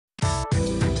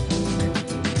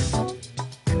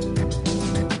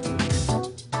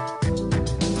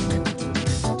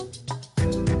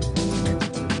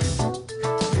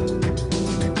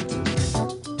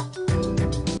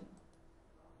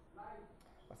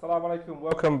Assalamu alaikum.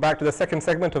 Welcome back to the second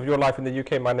segment of Your Life in the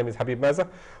UK. My name is Habib Mirza.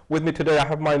 With me today I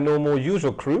have my normal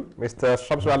usual crew, Mr.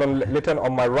 Shamsul Alam Litton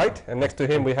on my right, and next to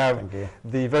him we have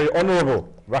the very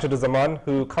honourable Rashid Zaman,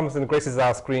 who comes and graces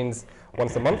our screens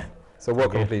once a month. So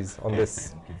welcome please on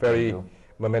this very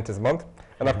momentous month.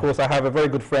 And of course I have a very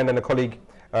good friend and a colleague,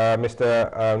 Mr.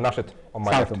 Nashid on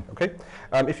my left. Okay.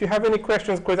 If you have any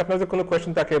questions, or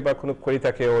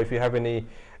if you have any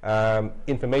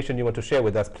information you want to share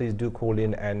with us, please do call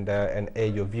in and air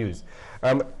your views.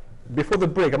 Before the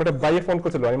break, I'm going to buy a phone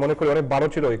call.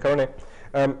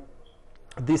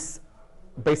 This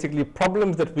basically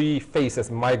problems that we face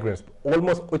as migrants,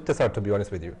 almost uttasar, to be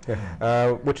honest with you,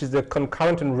 which is a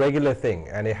concurrent and regular thing,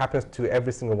 and it happens to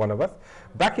every single one of us.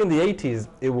 Back in the 80s,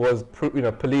 it was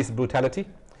police brutality,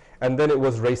 and then it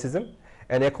was racism,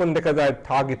 and এখন দেখা যায়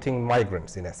targeting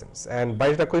migrants in essence. And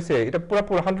বাইশটা কইছে এটা পুরো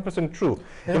 100% true.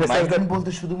 In the sense that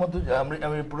বলতে শুধুমাত্র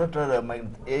আমি পুরোটা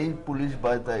এই পুলিশ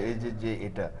বা এই যে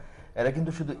এটা এরা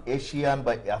কিন্তু শুধু এশিয়ান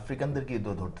বা আফ্রিকানদেরকে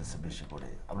ধরতেছে বেশি করে।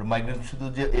 আমরা মাইগ্রেন্ট শুধু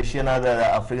যে এশিয়ান আর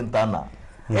আফ্রিকান তা না।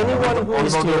 Anyone who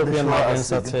is European migrants,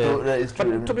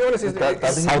 to be honest,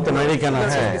 it's South American.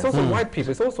 It's also white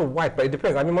people. It's also white, but it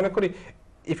depends. I mean, মনে করি,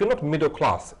 if you're not middle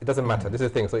class, it doesn't matter. This is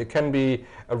the thing. So it can be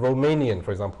a Romanian,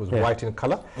 for example, who's white in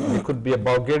color. It could be a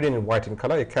Bulgarian white in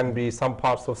color. It can be some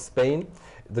parts of Spain,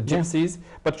 the gypsies.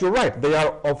 But you're right, they are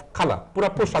of color.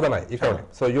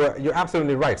 So you're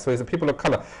absolutely right. So it's the people of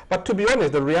color. But to be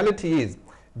honest, the reality is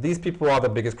these people are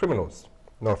the biggest criminals.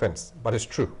 No offense, but it's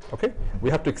true, okay? We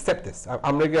have to accept this.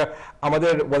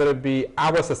 Whether it be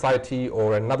our society or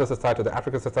another society, or the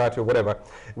African society or whatever,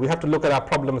 we have to look at our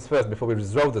problems first before we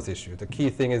resolve this issue. The key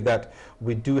thing is that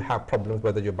we do have problems,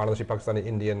 whether you're Bangladeshi, Pakistani,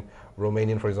 Indian,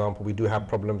 Romanian, for example, we do have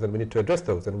problems and we need to address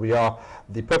those, and we are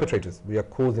the perpetrators. We are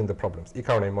causing the problems.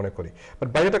 But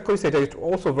Bayata Koiseta is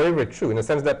also very, very true in the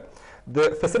sense that the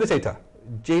facilitator,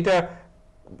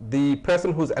 the person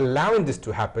who's allowing this to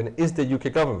happen is the UK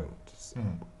government.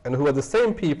 And who are the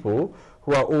same people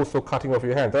who are also cutting off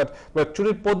your hand. That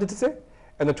churi pod ditese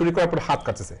and the churi kora pore hat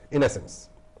katese, in essence.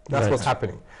 That's what's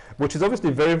happening, which is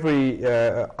obviously very, very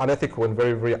unethical and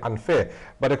very, very unfair.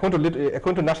 But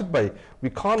according to Nashid Bhai, we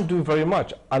can't do very much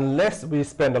unless we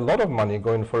spend a lot of money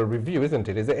going for a review, isn't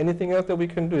it? Is there anything else that we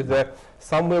can do? Is there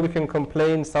somewhere we can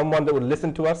complain, someone that would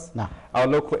listen to us? No. Our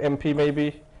local MP maybe?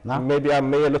 No. Maybe our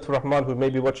Mayor Lutfur Rahman, who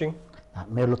may be watching?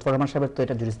 Mayor Lutfur Rahman সাহেবের তো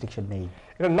এটা jurisdiction নেই।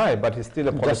 No, but he's still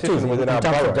a politician within our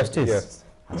borough. Yes.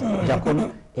 যখন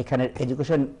এখানে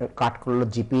education কাট করলো,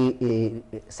 GP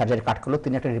surgery কাট করলো,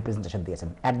 তিনি একটা রিপ্রেজেন্টেশন দিয়েছেন।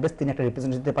 অ্যাট বেস্ট তিনি একটা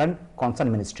রিপ্রেজেন্টেশন দিতে পারেন কনসার্ন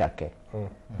মিনিস্টারকে।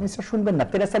 মিনিস্টার শুনবেন না,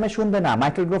 তেরেসা মে শুনবে না,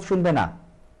 মাইকেল গ্রোভ শুনবে না।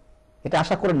 এটা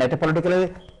আশা করেন না, এটা পলিটিক্যালি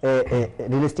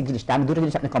রিয়েলিস্টিক জিনিস। আমি দুটো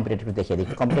জিনিস আপনি কম্পিউটার দেখিয়ে দিই।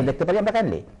 কম্পিউটার দেখতে পারি আমরা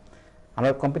কাইন্ডলি। আমরা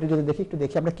কম্পিউটার যদি দেখি, একটু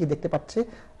দেখি আমরা কি দেখতে পাচ্ছি।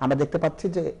 আমরা দেখতে পাচ্ছি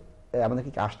যে আমাদের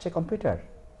কি আসছে computer.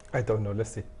 I don't know.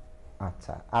 Let's see.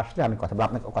 আচ্ছা, আসলে আমি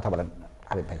আপনি কথা বলেন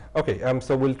আবিদ ভাই। Okay,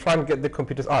 so we'll try and get the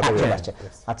computers.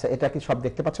 আচ্ছা, এটা কি সব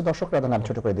দেখতে পাচ্ছে দর্শকরা? আমি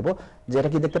ছোট করে দিব যে এটা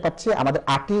কি দেখতে পাচ্ছে। আমাদের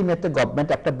 8 মেতে গভর্নমেন্ট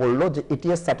একটা বললো যে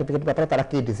ইটিএস সার্টিফিকেট ব্যাপারে তারা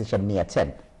কি ডিসিশন নিয়েছেন।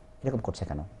 এরকম করছে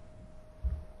কেন?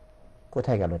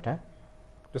 কোথায় গেল এটা?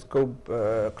 Just go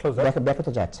close that. দেখো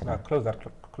তো যাচ্ছে না। Close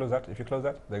that. If you close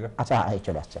that, there you go. আচ্ছা, এই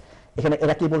চলে আসছে। এখানে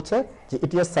এরা কি বলছে যে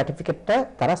ইটিএস সার্টিফিকেটটা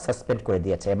তারা সাসপেন্ড করে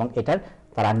দিয়েছে এবং এটার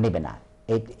তারা নেবে না,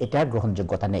 এটার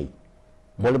গ্রহণযোগ্যতা নেই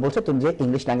বলছে তুমি যে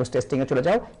ইংলিশ ল্যাঙ্গুয়েজ টেস্টিং এ চলে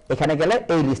যাও, এখানে গেলে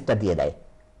এই লিস্টটা দিয়ে দেয়।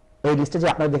 এই লিস্টে যে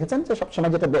আপনারা দেখেছেন যে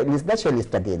সবসময় যেটা লিস্ট দেয় সেই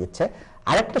লিস্টটা দিয়ে দিচ্ছে।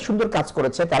 আরেকটা সুন্দর কাজ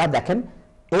করেছে তারা, দেখেন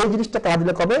এই জিনিসটা তারা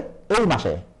দিল কবে? এই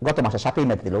মাসে, গত মাসে 7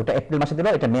 মে দিল। ওটা এপ্রিল মাসে দিল,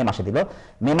 এটা মে মাসে দিল।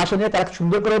 মে মাসে নিয়ে তারা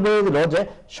সুন্দর করে বলে দিল যে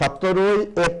 17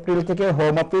 এপ্রিল থেকে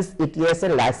হোম অফিস ইটিএস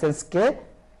এর লাইসেন্সকে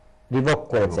রিভোক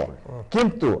করেছে,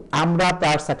 কিন্তু আমরা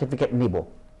তার সার্টিফিকেট নিব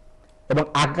এবং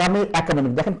আগামী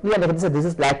একাডেমিক, দেখেন ক্লিয়ার লেখা দিয়েছে this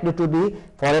is likely to B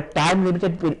for a time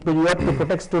limited period to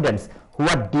protect students who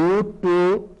R due to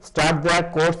start there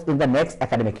course in the next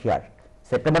academic year.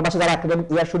 September মাসে যারা একাডেমিক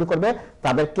ইয়ার শুরু করবে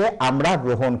তাদেরকে আমরা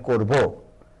গ্রহণ করব।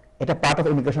 এটা পার্ট অফ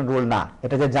ইমিগ্রেশন রুল না।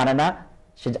 এটা যে জানে না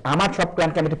সে, আমার সব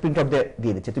প্ল্যানকে আমি একটা প্রিন্ট আউট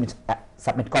দিয়ে দিচ্ছি, তুমি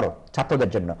সাবমিট করো ছাত্রদের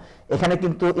জন্য। এখানে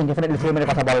কিন্তু ইনডিফিনিট রিফ্রেমের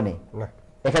কথা বলেনি,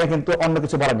 এখানে কিন্তু অন্য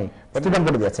কিছু বলেনি, স্টুডেন্ট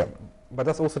বলে দিয়েছে। But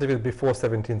that's also before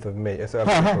 17th of May.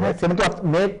 হ্যাঁ, 17th of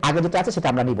May আগে যেটা আছে সেটা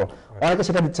আমরা নিব। অনেকে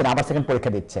সেটা দিচ্ছে না, আবার সেকেন্ড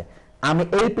পরীক্ষা দিচ্ছে। আমি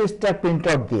এই পেজটা প্রিন্ট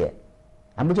আউট দিয়ে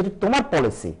আমি যদি তোমার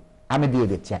পলিসি আমি দিয়ে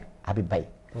দিচ্ছি হাবিব ভাই।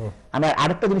 আমি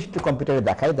আরেকটা জিনিস একটু কম্পিউটারে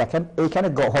দেখাই। দেখেন এইখানে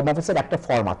হোম অফিসের একটা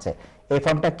ফর্ম আছে। এই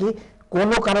ফর্মটা কি?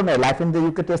 কোনো কারণে life in the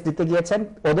UK test দিতে গিয়েছেন,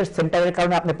 ওদের সেন্টারের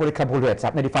কারণে আপনি পরীক্ষা ভুল হয়েছে,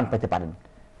 আপনি রিফান্ড পেতে পারেন।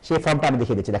 সেই ফর্মটা আমি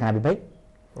দেখিয়ে দিচ্ছি, দেখেন হাবিব ভাই।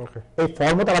 এই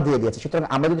ফর্মও তারা দিয়ে দিয়েছে। সুতরাং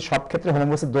আমরা যদি সব ক্ষেত্রে হোম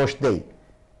অফিসের দোষ দেই,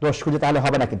 দোষ খুঁজে তাহলে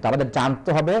হবে না, কিন্তু আমাদের জানতে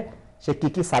হবে সে কি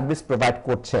কি সার্ভিস প্রোভাইড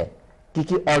করছে, কি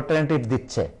কি অল্টারনেটিভ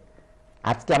দিচ্ছে।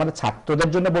 আজকে আমাদের ছাত্রদের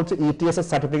জন্য বলছে ইটিএস এর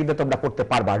সার্টিফিকেট দিয়ে তোমরা করতে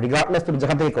পারবা রিগার্ডলেস তুমি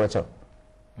যেখান থেকে করেছো,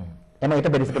 এবং এটা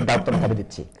বেনিফিট অফ ডাউট তোমাকে আমি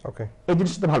দিচ্ছি। ওকে, এই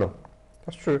জিনিসটা ভালো।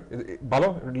 That's true. ভালো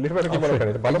লিটল কি মনে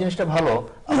করেন ভালো জিনিসটা ভালো,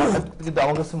 কিন্তু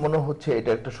আমার কাছে মনে হচ্ছে এটা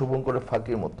একটা শুভঙ্করের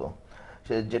ফাঁকির মতো।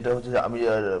 যেটা হচ্ছে যে আমি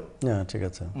আর ঠিক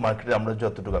আছে, মার্কেটে আমরা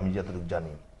আমি যতটুকু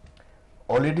জানি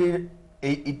অলরেডি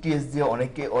এই ইটিএস দিয়ে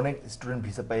অনেক স্টুডেন্ট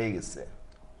ভিসা পেয়ে গেছে,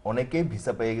 অনেকেই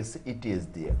ভিসা পেয়ে গেছে ইটিএস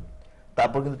দিয়ে।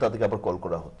 তারপর কিন্তু তাদেরকে আবার কল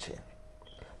করা হচ্ছে,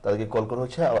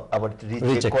 আবার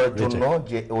রিচেক করার জন্য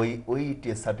যে ওই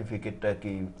ইটিএস সার্টিফিকেটটা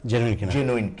কি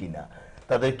জেনুইন কিনা,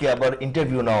 তাদেরকে আবার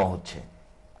ইন্টারভিউ নেওয়া হচ্ছে।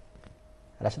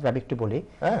 রাশিদ ভাই একটু বলি,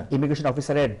 ইমিগ্রেশন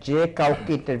অফিসারের যে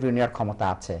কাউকে ইন্টারভিউ নেওয়ার ক্ষমতা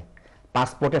আছে।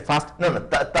 পাসপোর্টে ফার্স্ট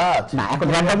তা আছে না, এখন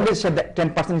র্যান্ডমলি সে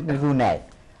 10% ইন্টারভিউ নেয়।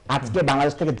 আজকে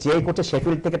বাংলাদেশ থেকে যে করছে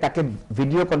শেফিল্ড থেকে তাকে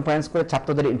ভিডিও কনফারেন্স করে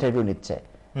ছাত্রদের ইন্টারভিউ নিচ্ছে।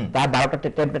 তার 12টা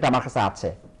টেমপ্লেট আমার কাছে আছে,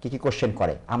 কি কি কোশ্চেন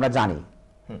করে আমরা জানি,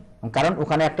 কারণ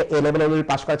ওখানে একটা এ লেভেল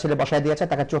পাস করা ছেলে বসায় দিয়েছে,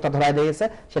 তাকে চোতা ধরায় দিয়েছে,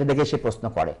 সেটা দেখে সে প্রশ্ন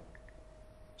করে।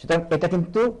 সুতরাং এটা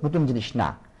কিন্তু নতুন জিনিস না।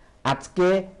 আজকে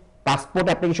পাসপোর্ট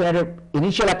অ্যাপ্লিকেশনের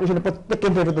ইনিশিয়াল অ্যাপ্লিকেশনে প্রত্যেককে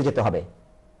ইন্টারভিউতে যেতে হবে,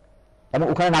 এবং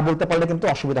ওখানে না বলতে পারলে কিন্তু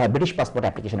অসুবিধা হয়। ব্রিটিশ পাসপোর্ট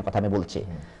অ্যাপ্লিকেশনের কথা আমি বলছি।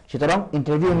 সুতরাং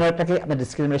ইন্টারভিউ নেওয়াটাকে আপনি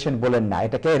ডিসক্রিমিনেশন বলেন না,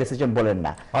 এটাকে রেসিজম বলেন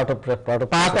না, পার্ট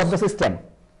অফ দ্য সিস্টেম।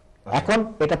 এখন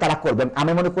এটা তারা করবেন।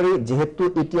 আমি মনে করি যেহেতু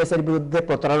ইটিএস এর বিরুদ্ধে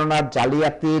প্রতারণার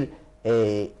জালিয়াতির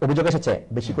অভিযোগ এসেছে,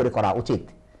 বেশি করে করা উচিত।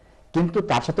 কিন্তু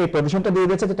তার সাথে এই প্রভিশনটা দিয়ে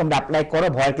দিয়েছে যে তোমরা অ্যাপ্লাই করো,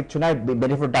 ভয়ের কিছু নাই,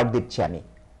 বেনিফিট ডাউট দিচ্ছি আমি।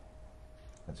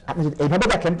 আপনি যদি এইভাবে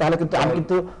দেখেন তাহলে কিন্তু আমি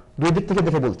কিন্তু দুই দিক থেকে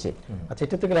দেখে বলছি। আচ্ছা,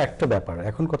 এটা থেকে একটা ব্যাপার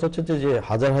এখন কথা হচ্ছে যে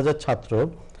হাজার হাজার ছাত্র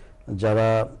যারা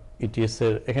ইটিএস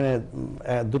এর এখানে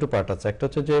দুটো পার্ট আছে। একটা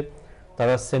হচ্ছে যে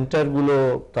তারা সেন্টারগুলো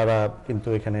তারা কিন্তু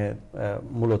এখানে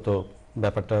মূলত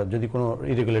ব্যাপারটা যদি কোনো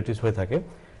ইরেগুলারিটিস হয়ে থাকে,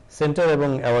 সেন্টার এবং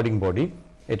অ্যাওয়ার্ডিং বডি,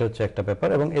 এটা হচ্ছে একটা ব্যাপার,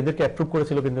 এবং এদেরকে অ্যাপ্রুভ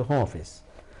করেছিল কিন্তু হোম অফিস।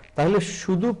 তাহলে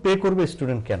শুধু পে করবে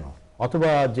স্টুডেন্ট কেন? অথবা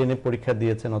জেনে পরীক্ষা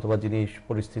দিয়েছেন, অথবা যিনি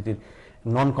পরিস্থিতির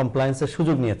নন কমপ্লায়েন্সের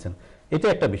সুযোগ নিয়েছেন, এটা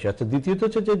একটা বিষয়। আচ্ছা, দ্বিতীয়ত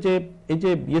হচ্ছে যে এই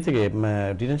যে থেকে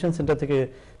ডিটেনশন সেন্টার থেকে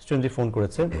স্টুডেন্ট ফোন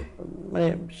করেছে, মানে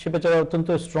সে বেচারা অত্যন্ত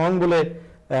স্ট্রং বলে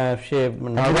সে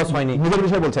নার্ভাস হয়নি, নিজের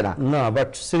বিষয় বলছে না, বাট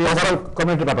সিরিয়াস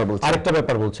কমিউনিটির ব্যাপার বলছে, আরেকটা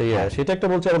ব্যাপার বলছে, সেটা একটা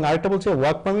বলছে, এবং আরেকটা বলছে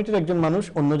ওয়ার্ক পারমিটের একজন মানুষ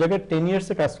অন্য জায়গায় 10 ইয়ার্স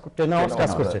এ কাজ 10 আওয়ার্স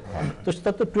কাজ করছে, তো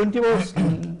তার তো 20 আওয়ার্স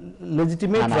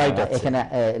লেজিটিমেট রাইট আছে। এখানে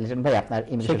লিটন ভাই আপনার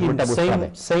ইমিগ্রেশনটা বুঝতে হবে,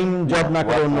 সেম জব না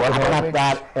করে অন্য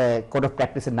আপনার কোড অফ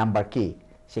প্র্যাকটিসের নাম্বার কি,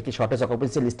 সে কি শর্টেজ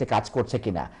অকুপেন্সি লিস্টে কাজ করছে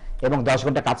কিনা, এবং 10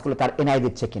 ঘন্টা কাজ করলে তার এনআই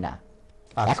দিচ্ছে কিনা।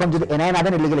 এখন যদি এনআই না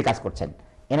দেন ইলিগালি কাজ করছেন।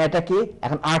 এনআইটা কি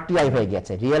এখন আরটিআই হয়ে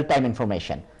গেছে, রিয়েল টাইম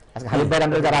ইনফরমেশন। আজকে হাবিব ভাইয়ের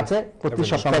আন্ডারে যারা আছে প্রতি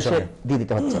সপ্তাহে দিয়ে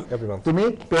দিতে হচ্ছে। তুমি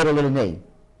পেরোলে নেই,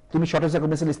 তুমি শর্টেজ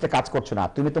অকুপেন্সি লিস্টে কাজ করছো না,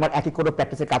 তুমি তোমার একই কোড অফ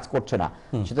প্র্যাকটিসে কাজ করছো না।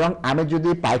 সুতরাং আমি যদি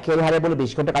পাইকারি হারে বলে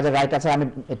 20 ঘন্টা কাজের রাইট আছে, আমি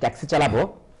ট্যাক্সি চালাবো,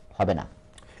 হবে না।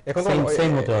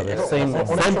 সেম হতে হবে, সেম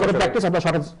কোড অফ প্র্যাকটিস আপনার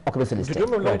শর্টেজ অকুপেন্সি লিস্টে।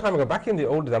 লং টাইম আগে ব্যাক ইন দি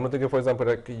ওল্ড, আমরা থেকে ফর এক্সাম্পল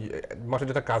মাসে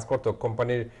যেটা কাজ করতো,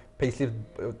 কোম্পানির পেস্লিপ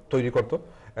তৈরি করতো,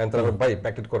 এন্ড তারপর বাই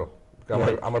ব্যাকডেট করো,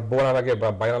 আমার বোন লাগে বা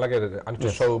বাইনা লাগে, আই নিড টু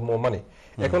শো মোর মানি।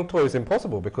 এখন তো it's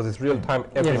impossible because it's real time,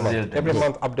 every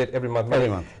month update, every month money,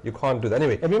 you can't do that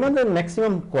anyway, every month and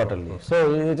maximum quarterly, so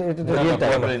it real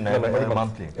time,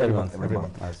 monthly, every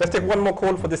month. Let's take one more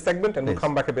call for this segment and we'll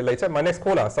come back a bit later. My next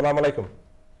caller, assalamu alaikum.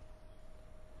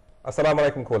 Assalamu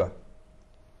alaikum caller.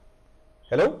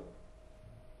 Hello?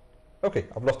 Okay,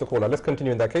 I've lost the caller. Let's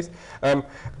continue in that case.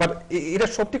 But এটা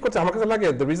সত্যি কথা আমার কাছে লাগে,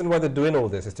 the reason why they're doing all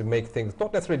this is to make things not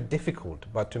necessarily difficult,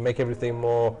 but to make everything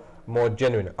more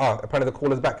genuine. Apparently the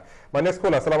call is back. My next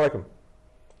caller, assalamu alaikum.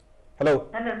 Hello.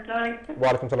 Hello, assalamu alaikum. Wa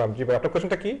alaikum salam. জি ভাই, আপনার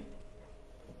কোশ্চেনটা কি?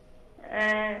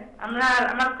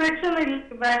 আমার question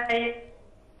ভাই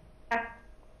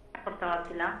করতে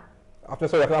পারছিলাম। আপনি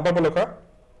sorry, আবার বলো কা?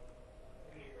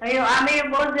 আমি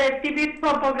বলছি টিভি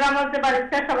প্রোগ্রাম হচ্ছে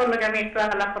বারিস্তা সবার লগে আমি একটু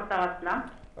আলাপ করতে পারছিলাম।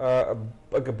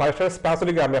 বারিস্তার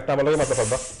স্পেশালি আমি একটা আমার লগে মাত্র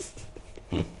পারবা।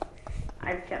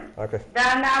 আচ্ছা, ওকে।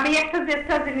 জান আমি একটা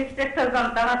জিনিস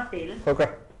জানতাম আসছিল। ওকে।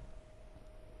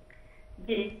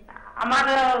 জি, আমার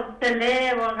ছেলে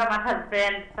এবং আমার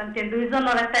হাজবেন্ড সন্তান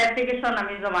দুইজনের একটা অ্যাপ্লিকেশন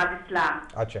আমি জমা দিছিলাম।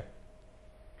 আচ্ছা।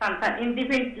 সন্তান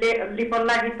ইন্ডিপেন্ডেন্টলি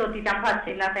পড়লাগি তো দিতাম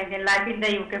পারছি না, তাই লাইফ ইন দা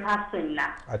ইউকে ভাবছই না।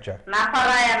 আচ্ছা। না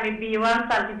পারায় আমি B1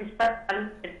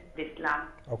 সার্টিফিকেট দিছিলাম।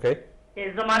 ওকে। এই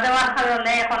জমা দেওয়ার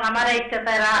কারণে এখন আমার এইটা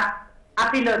তারা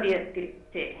আপিলও দিয়ে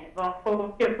দিচ্ছে এবং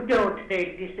ফুটে উঠে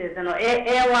দিচ্ছে যেন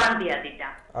A1 দিয়া দিতা।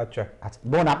 আচ্ছা আচ্ছা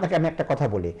বোন, আপনাকে আমি একটা কথা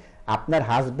বলি। আপনার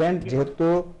হাজবেন্ড যেহেতু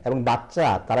এবং বাচ্চা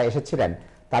তারা এসেছিলেন,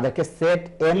 তাদেরকে সেট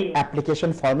এম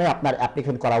অ্যাপ্লিকেশন ফর্মে আপনার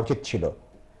অ্যাপ্লিকেশন করা উচিত ছিল।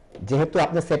 যেহেতু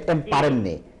আপনি সেট এম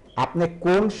পারেননি, আপনি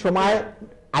কোন সময়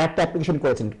আরেকটা অ্যাপ্লিকেশন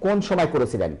করেছেন, কোন সময়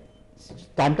করেছিলেন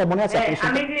টাইমটা মনে আছে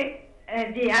আমি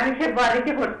জি আমি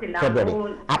ফেব্রুয়ারিতে করছিলাম। ফেব্রুয়ারি।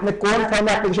 আপনি কোন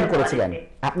ফর্মে অ্যাপ্লিকেশন করেছিলেন?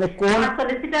 আপনি কোন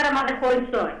সলিসিটার আমাদের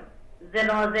পরিচয় যেন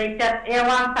যেটা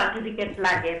A1 সার্টিফিকেট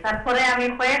লাগে, তারপরে আমি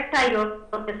কয়েকটা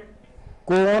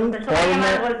কোন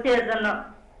ফর্মে বলছি জন্য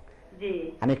জি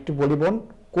আমি একটু বলি বোন,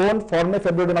 কোন ফর্মে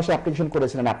ফেব্রুয়ারি মাসে অ্যাপ্লিকেশন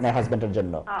করেছিলেন আপনার হাজবেন্ডের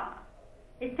জন্য?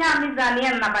 এটা আমি জানি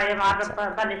না ভাই, আমার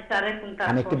বালিশটারে কোনটা।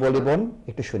 আমি একটু বলি বোন,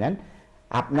 একটু শুনেন।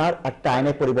 আপনার একটা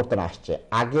আইনের পরিবর্তন আসছে।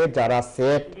 আগে যারা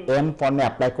সেট এম ফর্মে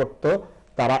অ্যাপ্লাই করত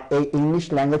তারা এই ইংলিশ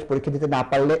ল্যাঙ্গুয়েজ পরীক্ষা দিতে না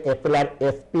পারলে এফএলআর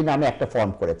এফপি নামে একটা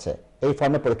ফর্ম করেছে। এই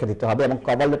ফর্মে পরীক্ষা দিতে হবে এবং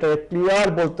কভার লেটারে ক্লিয়ার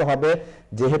বলতে হবে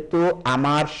যেহেতু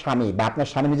আমার স্বামী বা আপনার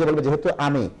স্বামী নিজে বলবে যেহেতু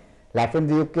আমি লাইফ ইন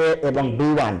ইউকে এবং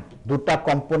B1 দুটো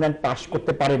কম্পোনেন্ট পাস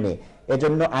করতে পারিনি,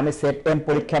 এজন্য আমি সেট এম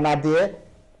পরীক্ষা না দিয়ে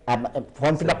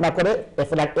ফর্ম ফিল আপ না করে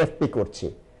এফএলআর এফপি করছি।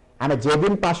 আমি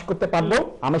যেদিন পাস করতে পারবো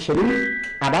আমি সেদিন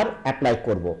আবার অ্যাপ্লাই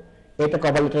করব। এটা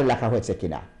কভার লেটারে লেখা হয়েছে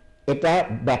কিনা, এটা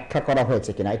ব্যাখ্যা করা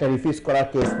হয়েছে কিনা, এটা রিফিউজ করার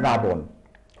কেস না বোন।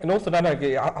 And also Nana,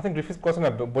 I think refuse question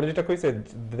বলে যেটা কইছে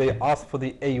they ask for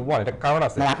the A1 এটা কারণ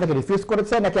আছে। না আপনাকে রিফিউজ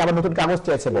করেছে নাকি আবার নতুন কাগজ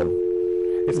চেয়েছে বোন?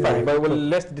 It's fine, but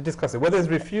let's discuss it. Whether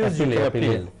it's refused, you can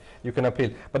appeal. You can appeal.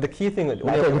 But the key thing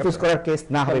refuse করার কেস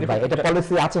না হবে ভাই, এটা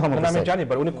পলিসি আছে হোম অফিসে। আমি জানি,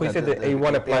 but উনি কইছে যে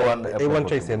A1 apply A1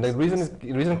 চাইছে। And the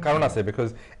reason কারণ আছে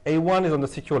because A1 is on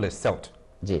the secure list CELT,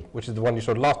 G, which is the one you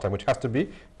showed last time, which has to be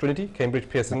Trinity, Cambridge,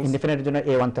 Pearson. ইনডিফিনিটের জন্য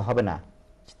A1 তো হবে না,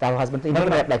 তার husband তো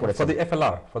indefinite apply করেছে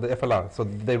for the FLR, so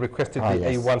they requested the yes.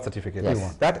 A1 certificate. Yes.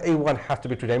 That A1 has to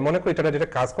be treated. আমি মনে করি এটা যেটা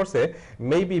কাজ করছে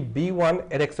maybe B1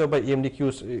 EDXO by EMDQ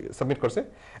submit করছে,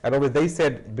 and always they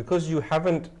said because you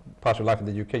haven't passed your life in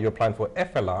the UK, you're applying for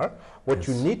FLR, what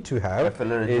you need to have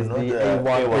FLR is the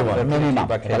A1 minimum.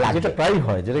 যেটা প্রায়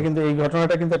হয়, যেটা কিন্তু এই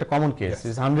ঘটনাটা কিন্তু একটা common case,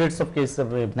 is hundreds of case.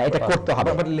 না এটা করতে হবে।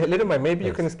 But little mind, maybe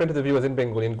you can explain to the viewers in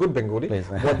Bengali, in good Bengali,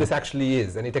 what this actually is,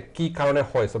 and এটা কি কারণে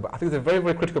হয়। So I think it's a very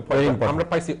very critical point. আমরা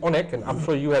পাইছি অনেক, and I'm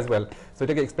sure you as well. So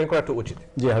এটাকে explain করা একটু উচিত।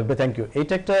 জি হাবিব, থ্যাংক ইউ।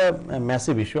 এইটা একটা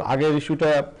ম্যাসিভ ইস্যু। আগের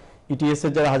ইস্যুটা ইটিএস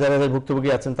এর যারা হাজার হাজার ভুক্তভোগী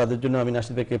আছেন তাদের জন্য আমি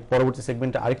নাশিদ ভাইকে পরবর্তী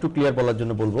সেগমেন্টে আরেকটু ক্লিয়ার বলার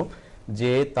জন্য বলবো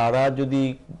যে তারা যদি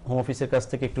হোম অফিসের কাছ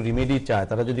থেকে একটু রিমেডি চায়,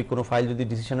 তারা যদি কোনো ফাইল যদি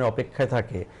ডিসিশনের অপেক্ষায়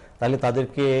থাকে, তাহলে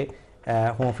তাদেরকে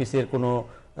হোম অফিসের কোনো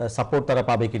সাপোর্ট তারা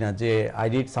পাবে কিনা যে আই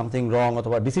ডিড সামথিং রং,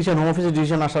 অথবা ডিসিশন হোম অফিসের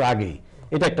ডিসিশন আসার আগেই,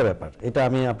 এটা একটা ব্যাপার। এটা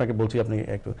আমি আপনাকে বলছি, আপনি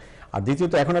একটু। আর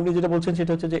দ্বিতীয়ত এখন আপনি যেটা বলছেন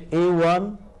সেটা হচ্ছে যে A1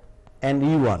 অ্যান্ড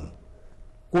E1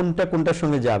 কোনটার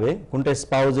সঙ্গে যাবে, কোনটা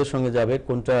স্পাউজের সঙ্গে যাবে,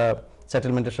 কোনটা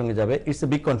সেটেলমেন্টের সঙ্গে যাবে, ইটস এ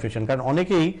বিগ কনফিউশন। কারণ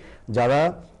অনেকেই যারা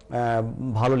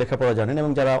ভালো লেখাপড়া জানেন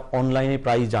এবং যারা অনলাইনে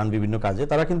প্রায়ই যান বিভিন্ন কাজে,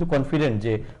 তারা কিন্তু কনফিডেন্ট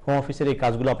যে হোম অফিসের এই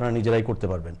কাজগুলো আপনারা নিজেরাই করতে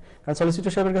পারবেন। কারণ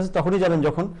সলিসিটর সাহেবের কাছে তখনই যাবেন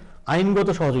যখন আইনগত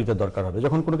সহযোগিতার দরকার হবে,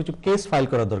 যখন কোনো কিছু কেস ফাইল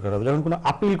করার দরকার হবে, যখন কোনো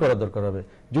আপিল করার দরকার হবে,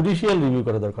 জুডিশিয়াল রিভিউ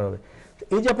করার দরকার হবে।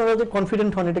 এই যে আপনারা যে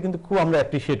কনফিডেন্ট হন, এটা কিন্তু খুব আমরা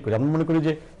অ্যাপ্রিসিয়েট করি। আমরা মনে করি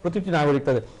যে প্রতিটি নাগরিক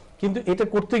তাদের, কিন্তু এটা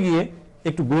করতে গিয়ে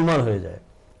একটু গোলমাল হয়ে যায়।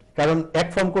 কারণ এক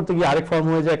ফর্ম করতে গিয়ে আরেক ফর্ম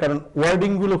হয়ে যায়, কারণ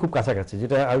ওয়ার্ডিং গুলো খুব কাছাকাছি।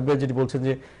 যেটা আয়ুব ভাই যেটি বলছেন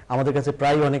যে আমাদের কাছে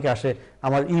প্রায় অনেকে আসে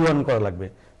আমার E1 করা লাগবে,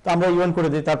 তো আমরা E1 করে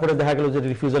দিই, তারপরে দেখা গেল যে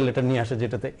রিফিউজাল লেটার নিয়ে আসে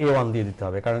যেটাতে A1 দিয়ে দিতে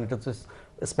হবে, কারণ এটা হচ্ছে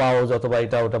স্পাউস অথবা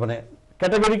এটা ওটা, মানে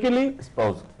categorically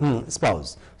spouse.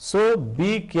 So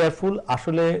be careful.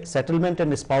 আসলে সেটেলমেন্ট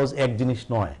এন্ড স্পাউস এক জিনিস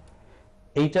নয়।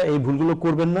 এই ভুলগুলো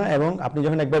করবেন না। এবং আপনি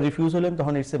যখন একবার রিফিউজ হলেন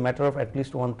তখন it's a matter of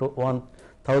at least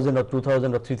 1,000 or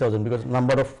 2,000 or 3,000 because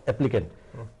number of applicant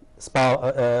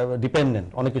dependent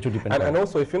অনেক কিছু depend. And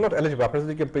also if you're not eligible, আপনি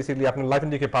যদি basically আপনার লাইফ ইন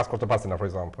দিকে পাস করতে পারছেন না, for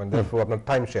example, and therefore আপনার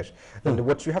টাইম শেষ, then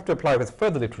what you have to apply is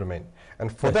further leave to remain, and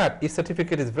for that each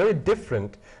certificate is very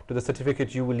different to the certificate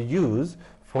you will use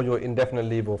for your indefinite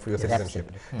leave or for your citizenship.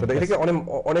 So এটাকে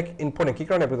অনেক important. কি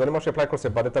কারণে অনেক মানুষ apply করছে,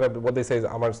 but তারা what they say is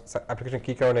আমার application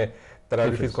কি কারণে তারা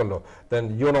রিফিউজ করলো, then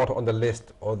you're not on the list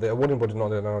or the awarding body no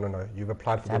you've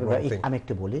applied for the wrong thing. আমি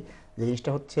একটু বলি যে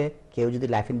জিনিসটা হচ্ছে কেউ যদি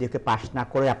লাইফ ইন দিকে পাস না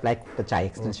করে অ্যাপ্লাই করতে চায়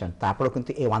এক্সটেনশন, তারপরেও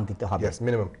কিন্তু A1 দিতে হবে। Yes,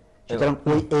 minimum. সুতরাং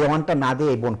ওই A1টা না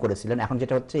দিয়ে বোন করেছিলেন। এখন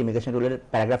যেটা হচ্ছে ইমিগ্রেশন রুলের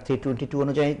প্যারাগ্রাফ 322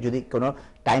 অনুযায়ী যদি কোনো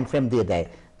টাইম ফ্রেম দিয়ে দেয়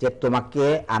যে তোমাকে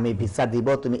আমি ভিসা দিব,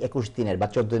 তুমি 21 দিনের বা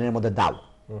 14 দিনের মধ্যে দাও,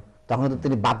 তখন তো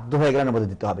তিনি বাধ্য হয়ে গেলেন মধ্যে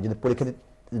দিতে হবে। যদি পরীক্ষা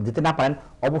দিতে না পারেন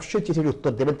অবশ্যই চিঠির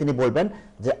উত্তর দেবেন। তিনি বলবেন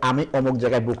যে আমি অমুক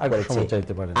জায়গায় বুক করেছি,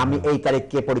 আমি এই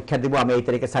তারিখে পরীক্ষা দিব, আমি এই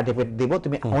তারিখে সার্টিফিকেট দিব,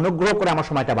 তুমি অনুগ্রহ করে আমার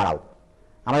সময়টা বাড়াও।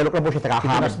 আমাদের লোকরা বসে থাকে।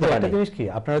 একটা জিনিস কি,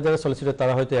 আপনারা যারা সলিসিটর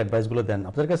তারা হয়তো অ্যাডভাইস গুলো দেন,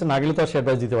 আপনাদের কাছে না গেলে তো আর সে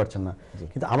অ্যাডভাইস দিতে পারছেন না।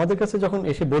 কিন্তু আমাদের কাছে যখন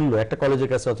এসে বললো একটা কলেজের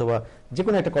কাছে অথবা যে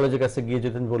কোনো একটা কলেজের কাছে গিয়ে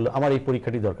যদি বললো আমার এই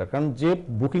পরীক্ষাটি দরকার, কারণ যে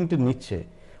বুকিংটি নিচ্ছে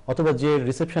অথবা যে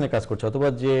রিসেপশনে কাজ করছে অথবা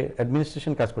যে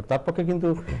অ্যাডমিনিস্ট্রেশন কাজ করছে তার পক্ষে কিন্তু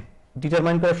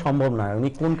ডিটারমাইন করা সম্ভব না উনি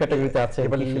কোন ক্যাটাগরিতে আছে।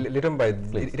 লিটন ভাই,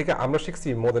 এটাকে আমরা শিখছি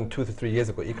more than 2 to 3 years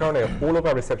ago। এই কারণে all of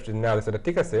our reception now said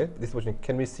ঠিক আছে, this question,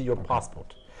 can we see your passport?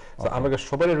 So আমাকে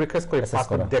সবাই রিকোয়েস্ট করি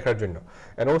পাসপোর্ট দেখার জন্য,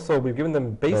 and also we've given them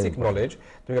basic knowledge.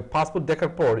 তুমি পাসপোর্ট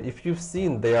দেখার পর if you've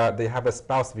seen they have a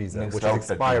spouse visa which is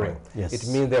expiring, it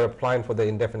means they're applying for the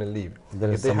indefinite leave.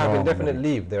 If they have indefinite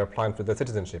leave, they're applying for the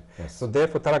citizenship. So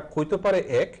therefore তারা কইতে পারে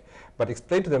এক, but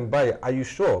explain to them by are you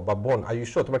sure বা বোন are you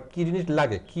sure তোমার কি জিনিস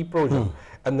লাগে কি প্রয়োজন,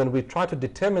 and then we try to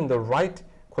determine the right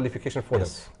qualification for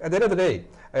them. At the end of the day,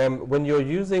 when you're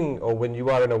using or when you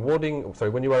are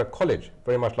when you are a college,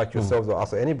 very much like yourselves or us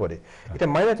or anybody, এটা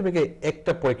মাইনে তুমি কি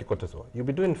একটা পরীক্ষা করতেছো, you'll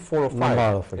be doing 4 or 5,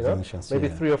 maybe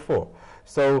 3 or 4.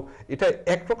 So এটা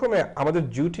এক রকমের আমাদের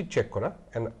ডিউটি চেক করা,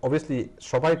 and obviously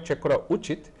সবাই চেক করা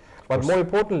উচিত, but more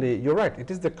importantly, you're right, it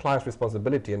is the client's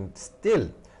responsibility, and still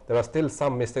there are still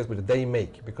some mistakes which they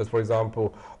make, because for example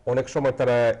অনেক সময়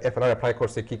তারা FNR apply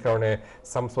করছে কি কারণে,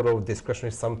 some sort of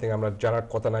discretionary something আমরা জানার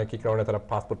কথা নাই কি কারণে তারা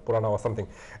পাসপোর্ট পুরানো or something,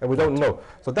 and we don't know,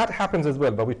 so that happens as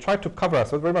well, but we try to cover us,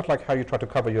 so it's very much like how you try to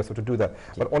cover yourself to do that,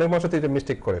 but অনেক মানুষ এটা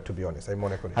mistake করে, to be honest, আমি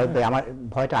মনে করি। আমার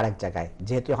ভয়টা আরেক জায়গায়,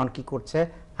 যেহেতু এখন কি করছে,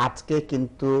 আজকে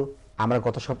কিন্তু আমরা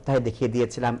গত সপ্তাহে দেখিয়ে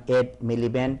দিয়েছিলাম এড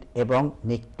মিলিব্যান্ড এবং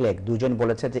নিক ক্লেগ দুজন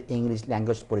বলেছে যে ইংলিশ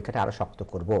ল্যাঙ্গুয়েজ পরীক্ষাটা আরো শক্ত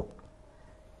করব।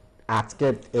 আজকে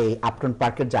এই আপটন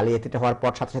পার্কের জালিয়াতিটা হওয়ার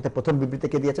পর সাথে সাথে প্রথম বিবৃতি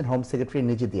কে দিয়েছেন, হোম সেক্রেটারি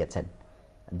নিজে দিয়েছেন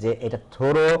যে এটা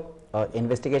থরো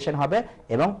ইনভেস্টিগেশন হবে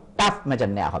এবং টাফ মেজার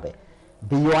নেওয়া হবে।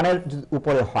 B1 এর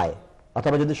উপরে হয়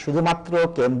অথবা যদি শুধুমাত্র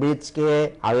কেমব্রিজকে,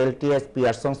 আইএলটিএস,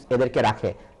 পিয়ারসন এদেরকে রাখে,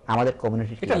 আমাদের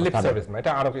কমিউনিটি এটা লিপ সার্ভিস,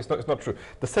 এটা আর it's not true.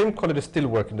 The same college is still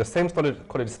working, the same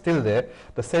college is still there,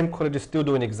 the same college is still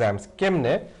doing exams,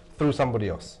 কেমনে through somebody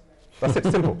else. That's it,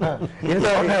 simple. It's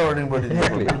not an awarding body.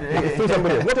 Exactly. Through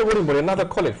somebody else. Not a awarding body, another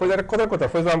college. For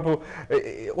example,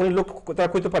 উনি লোক তারা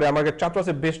কইতে পারে আমাকে ছাত্র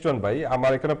আছে 20 জন ভাই,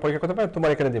 আমার এখানে পরীক্ষা করতে পারে, তোমার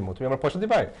এখানে দিব, তুমি আমার পয়সা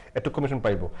দিবা, একটু কমিশন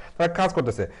পাইবো, তারা কাজ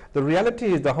করতেছে। The reality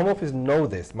is the Home Office know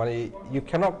this. মানে you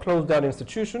cannot close down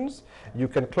institutions, you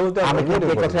can close down. আমি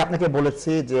এই কথা আপনাকে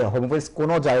বলেছি যে হোম অফিস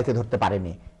কোনো জায়গাতে ধরতে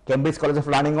পারেনি। কেমব্রিজ কলেজ অফ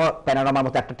লার্নিং ও প্যানোরামার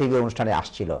মতো একটা টিভি অনুষ্ঠানে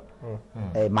আসছিল,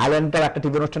 এই মাইল্যান্ডের একটা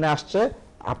টিভি অনুষ্ঠানে আসছে,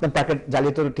 আপনার প্যাকেট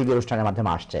জালিয়াতি টিভি অনুষ্ঠানের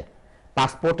মাধ্যমে আসছে।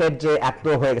 পাসপোর্টের যে এত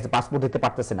হয়ে গেছে, পাসপোর্ট দিতে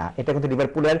পারতেছে না, এটা কিন্তু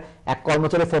লিভারপুলের এক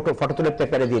কর্মচারী ফটো তুলে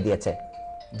পেপারে দিয়ে দিয়েছে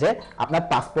যে আপনার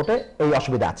পাসপোর্টে এই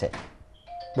অসুবিধা আছে,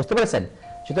 বুঝতে পেরেছেন?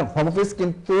 সুতরাং হোম অফিস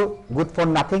কিন্তু good for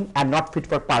nothing and not fit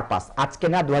for purpose. আজকে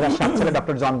না 2007 সালে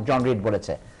ডক্টর জন রিড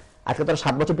বলেছে, আজকে তো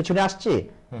 7 বছর পিছনে আসছি,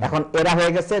 এখন এরা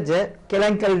হয়ে গেছে যে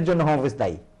কেলেঙ্কারির জন্য হোম অফিস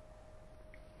দায়ী,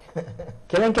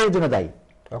 কেলেঙ্কারির জন্য দায়ী।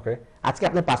 ওকে, আজকে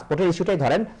আপনি পাসপোর্টের ইস্যুটাই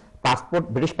ধরেন, পাসপোর্ট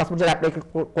ব্রিটিশ পাসপোর্ট যারা অ্যাপ্লাই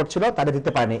করছিল তাদের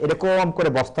দিতে পারেনি, এরকম করে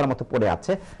বস্তার মতো পড়ে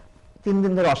আছে, 3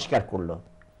 দিন ধরে অস্বীকার করলো,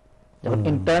 যখন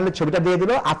ইন্টারনালি ছবিটা দিয়ে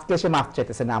দিল আজকে এসে মাফ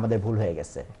চাইতেছে না আমাদের ভুল হয়ে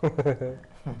গেছে।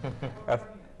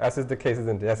 As is the case,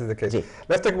 isn't it? As is the case.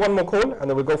 Let's take one more call and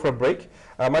then we'll go for a break.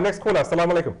 My next caller,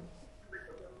 assalamu alaikum.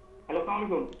 Hello, assalamu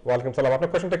alaikum. Wa alaikum salam.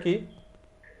 আপনার কোশ্চেনটা কি?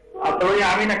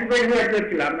 আমি নাকি ভাই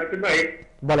ছিলাম, নাকি ভাই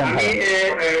বলেন। আমি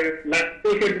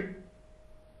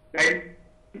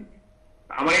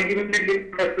আমার ইন্ডিপেন্ডেন্ট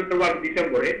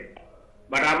ডিসেম্বরে,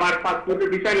 বাট আমার পাসপোর্টের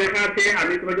বিষয় লেখা আছে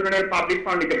আমি তোমার জন্য পাবলিক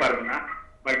ফান্ড নিতে পারবো না,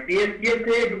 বাট ডিএসপিএস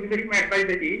এ বিভিন্ন সময় অ্যাডভাইস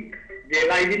দেখি যে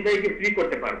লাইফ ইনসাইকে ফ্রি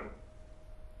করতে পারবো,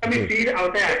 আমি ফ্রির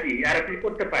আওতায় আছি আর ফ্রি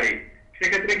করতে পারি,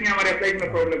 সেক্ষেত্রে কি আমার অ্যাপ্লাই কোনো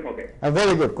প্রবলেম হবে?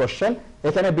 Very good question.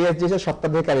 এখানে বিএসজিএস এর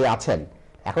স্বত্বাধিকারী আছেন,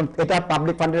 এখন এটা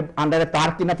পাবলিক ফান্ডের আন্ডারে তার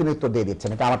কিনা তিনি উত্তর দিয়ে দিচ্ছেন,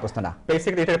 এটা আমার প্রশ্ন না।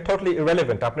 বেসিক্যালি এটা টোটালি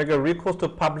ইররিলেভেন্ট, আপনাকে রিকোর্স টু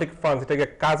পাবলিক ফান্ডস এটাকে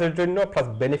কাজের জন্য প্লাস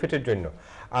বেনিফিটের জন্য।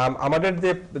 আমাদের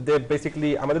যে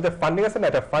বেসিক্যালি আমাদের যে ফান্ডিং আছে না,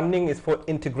 এটা ফান্ডিং ইজ ফর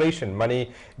ইন্টিগ্রেশন, মানে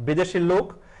বিদেশি লোক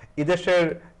এদেশের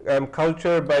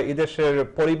কালচার বা এদেশের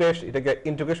পরিবেশ এটাকে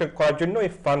ইন্টিগ্রেশন করার জন্য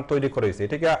এই ফান্ড তৈরি করেছে,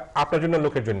 এটাকে আপনার জন্য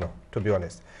লোকের জন্য, two be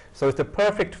honest. So it's the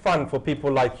perfect fund for people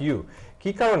like you.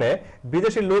 কি কারণে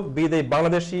বিদেশি লোক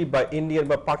বাংলাদেশি বা ইন্ডিয়ান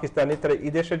বা পাকিস্তানি তারা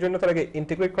এই দেশের জন্য তারাকে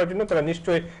ইন্টিগ্রেট করার জন্য তারা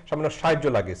নিশ্চয়ই সামান্য সাহায্য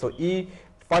লাগে। সো এই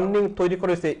ফান্ডিং তৈরি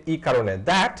করেছে এই কারণে,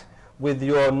 that with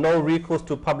your no recourse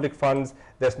to public funds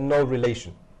there's no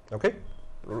relation. Okay,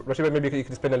 Rashid, maybe you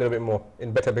can explain a little bit more in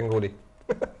better Bengali.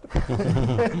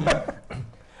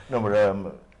 No, but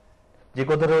যে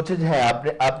কথাটা হচ্ছে যে হ্যাঁ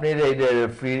আপনি এই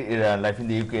free life in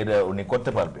the UK উনি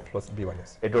করতে পারবে, প্লাস B1,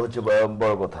 yes. এটা হচ্ছে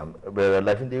বড় কথা,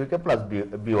 life in the UK plus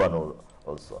B1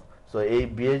 also. So এই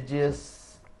বিএসজিএস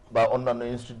বা অন্যান্য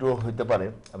ইনস্টিটিউট হইতে পারে,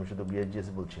 আমি শুধু বিএসজিএস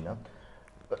বলছি না,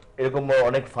 এরকম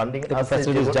অনেক ফান্ডিং আছে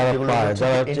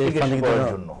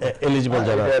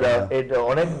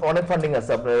অনেক ফান্ডিং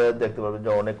আছে, আপনারা দেখতে পারবেন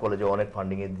যে অনেক কলেজে অনেক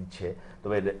ফান্ডিং এ দিচ্ছে।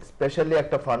 তবে স্পেশালি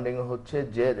একটা ফান্ডিং হচ্ছে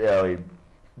যে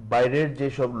বাইরের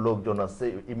যেসব লোকজন আছে,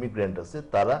 ইমিগ্রেন্ট আছে,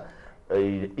 তারা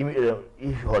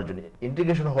হওয়ার জন্য,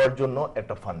 ইন্টিগ্রেশন হওয়ার জন্য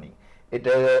একটা ফান্ডিং,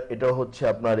 এটা হচ্ছে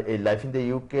আপনার এই life in the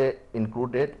UK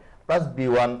included plus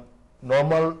B1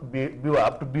 normal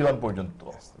up to B1 পর্যন্ত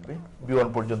B1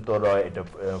 পর্যন্ত এটা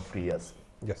ফ্রি আছে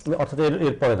অর্থাৎ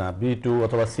এর পরে না B2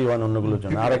 অথবা C1 অন্যগুলোর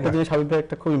জন্য। আর একটা জিনিস হাবিব ভাই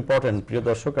একটা খুব ইম্পর্টেন্ট প্রিয়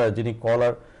দর্শক যিনি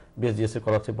কলার BSGS এর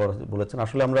কলার বলেছেন,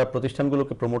 আসলে আমরা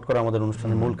প্রতিষ্ঠানগুলোকে প্রমোট করা আমাদের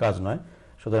অনুষ্ঠানের মূল কাজ নয়,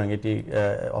 সুতরাং এটি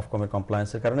অফকমের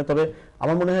কমপ্লায়েন্সের কারণে। তবে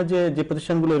আমার মনে হয় যে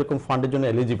প্রতিষ্ঠানগুলো এরকম ফান্ডের জন্য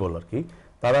এলিজিবল আর কি,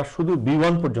 তারা শুধু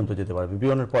B1 পর্যন্ত যেতে পারবে,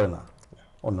 B1 এর পরে না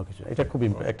অন্য কিছু। এটা খুব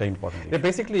একটা ইম্পর্টেন্ট।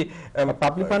 বেসিক্যালি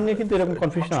পাবলিক ফান্ড নিয়ে কিন্তু এরকম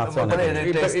কনফিউশন আছে অনেক।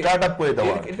 স্টার্টআপ করে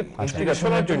দেওয়া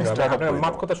ইন্টিগ্রেশনের জন্য আপনার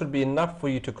মাপ কথা should be enough for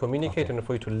you to communicate and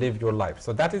for you to live your life. So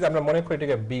that is আমরা মনে করি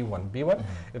এটাকে B1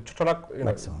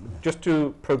 just to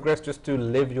progress, just to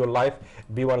live your life,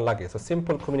 B1 লাগে। So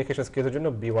simple communication skills এর জন্য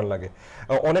B1 লাগে।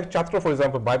 অনেক ছাত্র ফর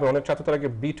এক্সাম্পল বাইবেল অনেক ছাত্র তারা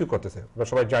B2 করতেছে, আমরা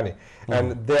সবাই জানি, and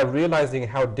they are realizing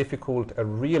how difficult a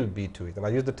real B2 is, and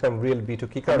I use the term real B2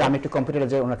 কি কারণে আমি একটু কম্পিউটারে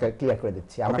যে ওনাকে ক্লিয়ার করে দিচ্ছি।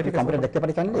 আমরা কি কম্পিউটার দেখতে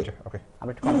পারি কাইন্ডলি?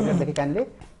 আমরা একটু কম্পিউটার দেখি কাইন্ডলি।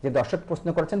 যে দর্শক প্রশ্ন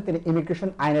করেছেন তিনি ইমিগ্রেশন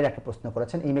আইনের একটা প্রশ্ন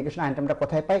করেছেন। ইমিগ্রেশন আইনটা আমরা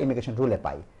কোথায় পাই? ইমিগ্রেশন রুলে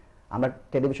পাই। আমরা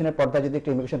টেলিভিশনের পর্দায় যদি একটু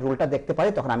ইমিগ্রেশন রুলটা দেখতে পারি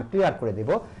তখন আমি ক্লিয়ার করে দেব।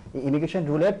 এই ইমিগ্রেশন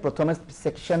রুলের প্রথমে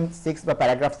সেকশন 6 বা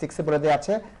প্যারাগ্রাফ 6 এ বলে দেওয়া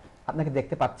আছে, আপনাকে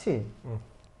দেখতে পাচ্ছি?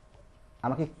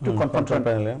 আমাকে একটু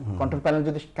কন্ট্রোল প্যানেল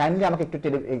যদি কাইন্ডলি আমাকে একটু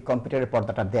কম্পিউটারের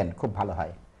পর্দাটা দেন খুব ভালো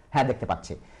হয়। হ্যাঁ দেখতে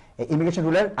পাচ্ছি। ইমিগ্রেশন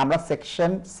রুলের আমরা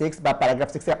সেকশন 6 বা প্যারাগ্রাফ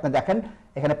 6 এ আপনি দেখেন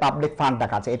এখানে পাবলিক ফান্ড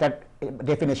রাখা আছে। এটা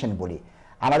ডেফিনেশন বলি,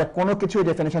 আমাদের কোনো কিছু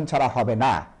ডেফিনেশন ছাড়া হবে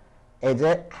না। এই যে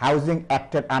হাউজিং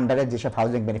অ্যাক্টের আন্ডারে যেসব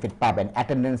হাউজিং বেনিফিট পাবেন,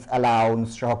 অ্যাটেন্ডেন্স অ্যালাউন্স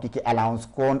সহ কি কি অ্যালাউন্স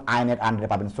কোন আইনের আন্ডারে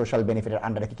পাবেন, সোশ্যাল বেনিফিটের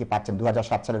আন্ডারে কি কি পাচ্ছেন,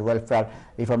 2007 সালের ওয়েলফেয়ার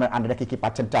রিফর্মের আন্ডারে কি কি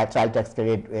পাচ্ছেন, child tax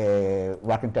credit,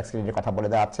 working tax ক্রেডিটের কথা বলে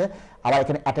দেওয়া আছে। আবার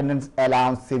এখানে attendance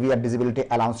allowance, severe disability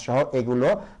allowance সহ এগুলো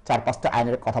 4-5টা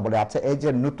আইনের কথা বলে আছে। এই যে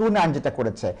নতুন আইন যেটা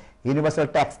করেছে, ইউনিভার্সাল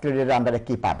ট্যাক্স ক্রেডিটের আন্ডারে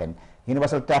কি পাবেন,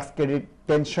 ইউনিভার্সাল ট্যাক্স ক্রেডিট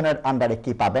পেনশনের আন্ডারে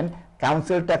কি পাবেন,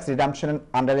 কাউন্সিল ট্যাক্স রিডাম্পশনের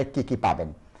আন্ডারে কি কি পাবেন,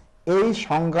 এই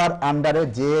সংজ্ঞার আন্ডারে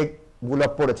যেগুলো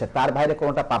পড়েছে তার বাইরে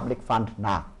কোনোটা পাবলিক ফান্ড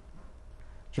না।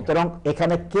 সুতরাং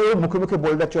এখানে কেউ মুখে মুখে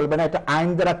বলতে চলবে না, এটা আইন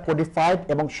দ্বারা কোডিফাইড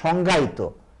এবং সংজ্ঞায়িত।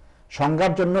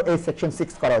 সংজ্ঞার জন্য এই সেকশন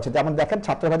 6 করা হচ্ছে। যেমন দেখেন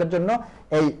ছাত্রভাইদের জন্য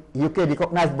এই ইউকে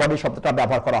রিকগনাইজড বডি শব্দটা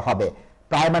ব্যবহার করা হবে,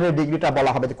 প্রাইমারি ডিগ্রিটা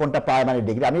বলা হবে যে কোনটা প্রাইমারি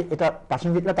ডিগ্রি। আমি এটা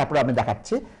প্রাসঙ্গিক না, তারপরে আমি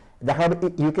দেখাচ্ছি। দেখা হবে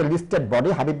ইউকে লিস্টেড বডি,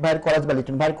 হাবিব ভাইয়ের কলেজ বা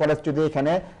লিটন ভাইয়ের কলেজ যদি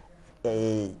এখানে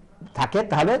থাকে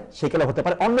তাহলে সেগুলো হতে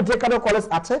পারে, অন্য যে কারো কলেজ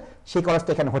আছে সেই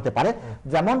কলেজটা এখানে হতে পারে।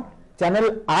 যেমন চ্যানেল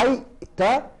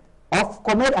আইটা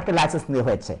অফকমের একটা লাইসেন্স নিয়ে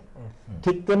হয়েছে,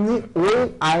 ঠিক তেমনি ওই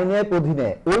আইনের অধীনে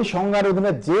ওই সংজ্ঞার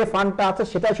অধীনে যে ফান্ডটা আছে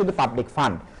সেটাই শুধু public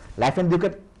fund. Life and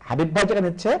ডিউকেট Habib ভাই যেটা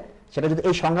নিচ্ছে সেটা যদি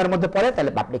এই সংজ্ঞার মধ্যে পড়ে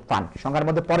তাহলে পাবলিক ফান্ড, সংজ্ঞার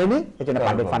মধ্যে পড়েনি এজন্য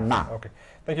পাবলিক ফান্ড না। ওকে,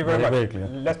 thank you very much.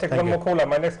 Let's take one more collar,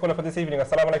 my next collar for this evening.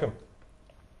 আসসালামু আলাইকুম।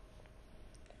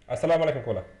 আসসালামু আলাইকুম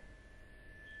কলার।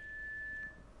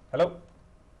 Hello.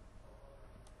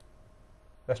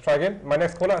 Let's try again. My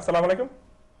next caller. Assalamu alaikum.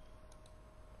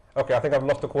 Okay, I think I've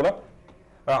lost the caller.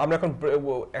 I'm not going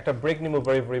to at a break anymore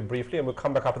very briefly, and we'll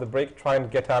come back after the break, try and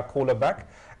get our caller back,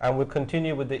 and we'll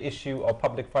continue with the issue of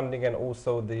public funding and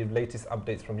also the latest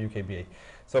updates from UKBA.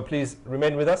 So please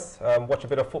remain with us, watch a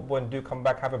bit of football and do come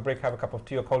back, have a break, have a cup of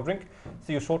tea or cold drink.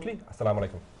 See you shortly. Assalamu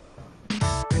alaikum.